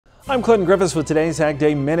I'm Clinton Griffiths with today's Ag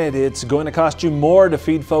Day Minute. It's going to cost you more to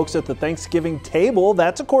feed folks at the Thanksgiving table.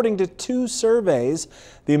 That's according to two surveys.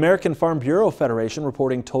 The American Farm Bureau Federation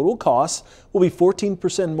reporting total costs will be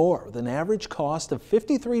 14% more, with an average cost of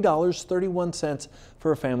 $53.31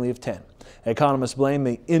 for a family of 10. Economists blame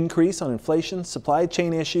the increase on inflation, supply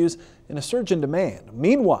chain issues, and a surge in demand.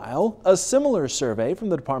 Meanwhile, a similar survey from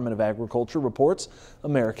the Department of Agriculture reports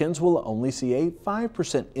Americans will only see a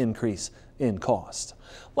 5% increase in cost.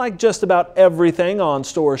 Like just about everything on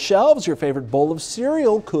store shelves, your favorite bowl of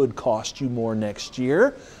cereal could cost you more next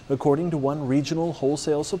year. According to one regional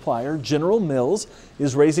wholesale supplier, General Mills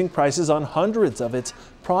is raising prices on hundreds of its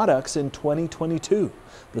products in 2022.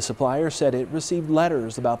 The supplier said it received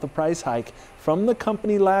letters about the price hike from the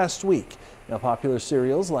company last week. Now, popular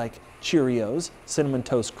cereals like Cheerios, Cinnamon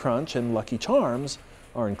Toast Crunch, and Lucky Charms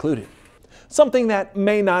are included. Something that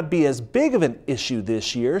may not be as big of an issue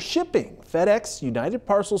this year, shipping. FedEx, United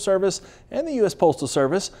Parcel Service, and the U.S. Postal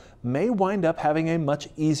Service may wind up having a much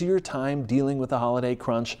easier time dealing with the holiday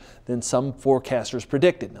crunch than some forecasters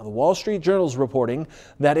predicted. Now, the Wall Street Journal is reporting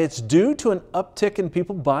that it's due to an uptick in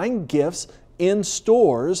people buying gifts in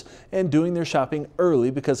stores and doing their shopping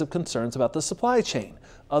early because of concerns about the supply chain.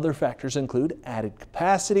 Other factors include added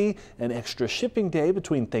capacity, an extra shipping day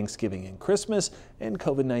between Thanksgiving and Christmas, and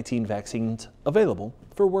COVID-19 vaccines available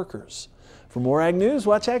for workers. For more Ag News,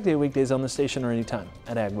 watch Ag Day weekdays on the station or anytime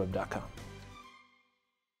at agweb.com.